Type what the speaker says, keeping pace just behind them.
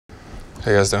How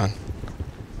you guys doing?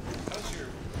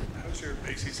 How's your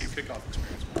ACC kickoff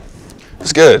experience? It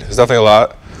was good. It was definitely a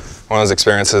lot. One of those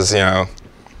experiences,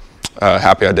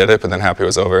 happy I did it, but then happy it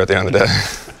was over at the end of the day.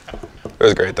 It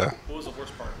was great, though. What was the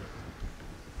worst part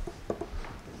of it?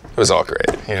 It was all great,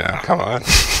 come on.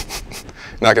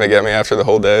 Not going to get me after the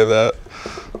whole day of that.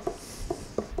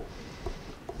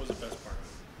 What was the best part of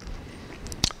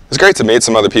it? It was great to meet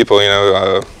some other people,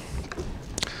 kind of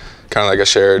like a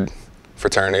shared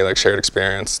fraternity, like shared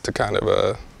experience to kind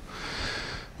of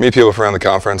meet people from around the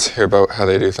conference, hear about how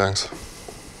they do things.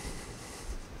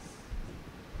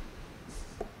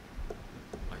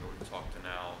 Like we've talked to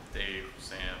now, Dave,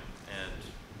 Sam, and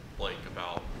Blake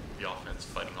about the offense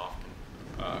fighting off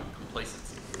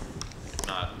complacency,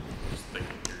 not just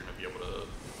thinking you're going to be able to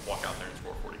walk out there and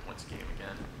score 40 points a game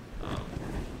again.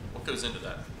 What goes into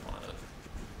that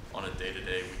on a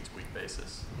day-to-day, week-to-week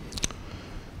basis?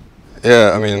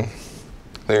 Yeah, I mean,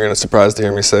 I think you're going to be surprised to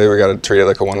hear me say we got to treat it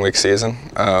like a one-week season.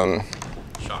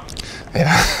 Shocking.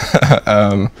 Yeah.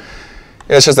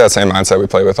 Yeah, it's just that same mindset we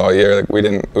played with all year. Like we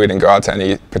didn't go out to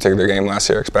any particular game last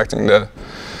year expecting to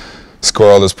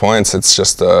score all those points. It's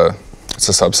just it's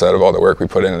a subset of all the work we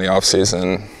put in the off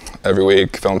season. Every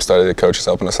week, film study, the coach is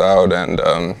helping us out, and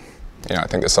I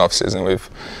think this off season we've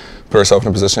put ourselves in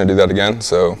a position to do that again.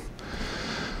 So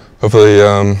hopefully,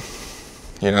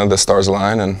 the stars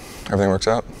align and everything works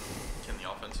out. Can the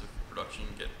offensive production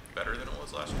get better than it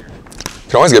was last year?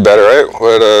 Can always get better,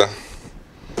 right?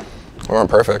 We weren't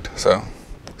perfect, so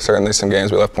certainly some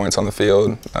games we left points on the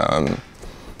field. Can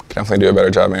definitely do a better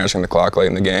job managing the clock late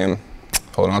in the game,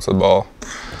 holding on to the ball.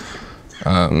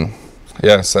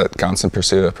 It's that constant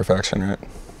pursuit of perfection, right?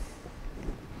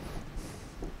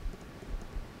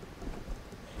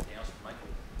 Anything else from Michael?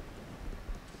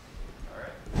 All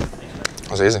right. Thanks, Michael.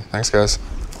 That was easy. Thanks, guys.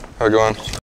 Have a good one.